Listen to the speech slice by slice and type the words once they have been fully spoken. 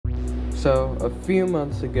So, a few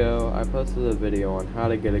months ago, I posted a video on how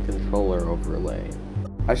to get a controller overlay.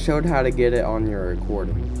 I showed how to get it on your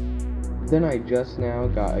recording. Then I just now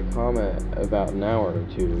got a comment about an hour or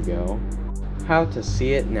two ago. How to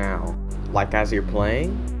see it now. Like as you're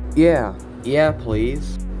playing? Yeah,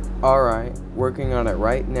 please. Alright, working on it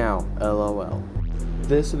right now, LOL.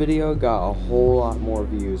 This video got a whole lot more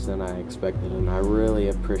views than I expected, and I really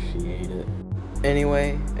appreciate it.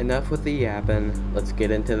 Anyway, enough with the yapping, let's get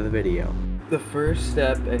into the video. The first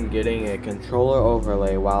step in getting a controller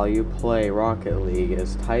overlay while you play Rocket League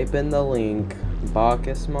is type in the link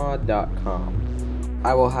bakkesmod.com.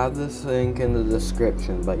 I will have this link in the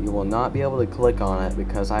description, but you will not be able to click on it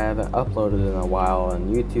because I haven't uploaded in a while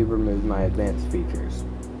and YouTube removed my advanced features.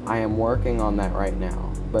 I am working on that right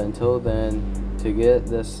now, but until then, to get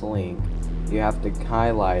this link, you have to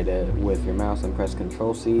highlight it with your mouse and press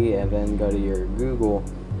Ctrl+C, and then go to your Google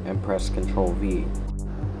and press Ctrl+V.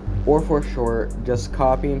 Or for short, just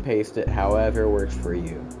copy and paste it however works for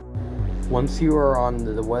you. Once you are on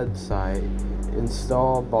the website,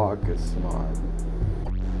 install Bakkes mod.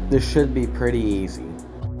 This should be pretty easy.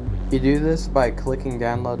 You do this by clicking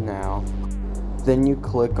download now, then you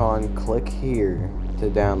click on click here to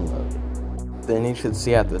download. Then you should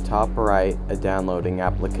see at the top right a downloading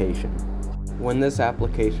application. When this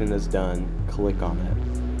application is done, click on it.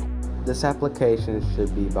 This application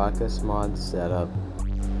should be Bakkes mod setup.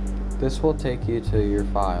 This will take you to your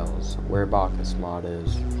files where Bakkes mod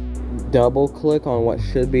is. Double click on what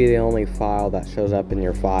should be the only file that shows up in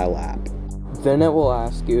your file app. Then it will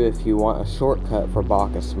ask you if you want a shortcut for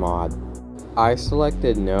Bakkes mod. I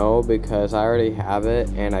selected no because I already have it,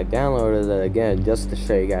 and I downloaded it again just to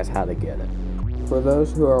show you guys how to get it. For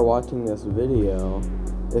those who are watching this video,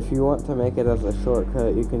 if you want to make it as a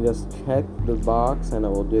shortcut, you can just check the box and it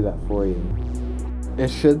will do that for you. It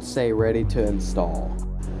should say ready to install.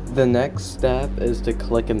 The next step is to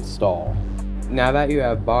click install. Now that you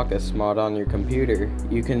have Bakkes mod on your computer,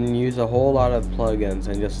 you can use a whole lot of plugins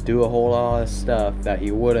and just do a whole lot of stuff that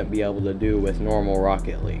you wouldn't be able to do with normal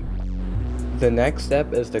Rocket League. The next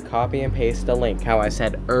step is to copy and paste the link, how I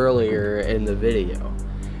said earlier in the video.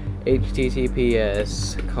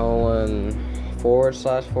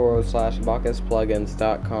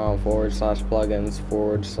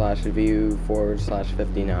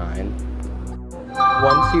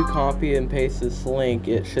 Once you copy and paste this link,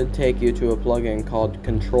 it should take you to a plugin called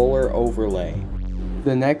Controller Overlay.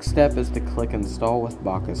 The next step is to click install with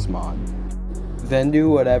Bakkes mod. Then do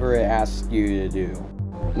whatever it asks you to do.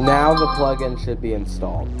 Now the plugin should be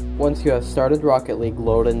installed. Once you have started Rocket League,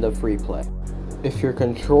 load into free play. If your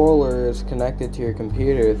controller is connected to your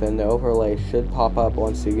computer, then the overlay should pop up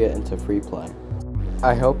once you get into free play.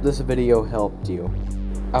 I hope this video helped you.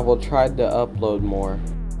 I will try to upload more.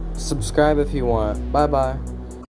 Subscribe if you want. Bye bye.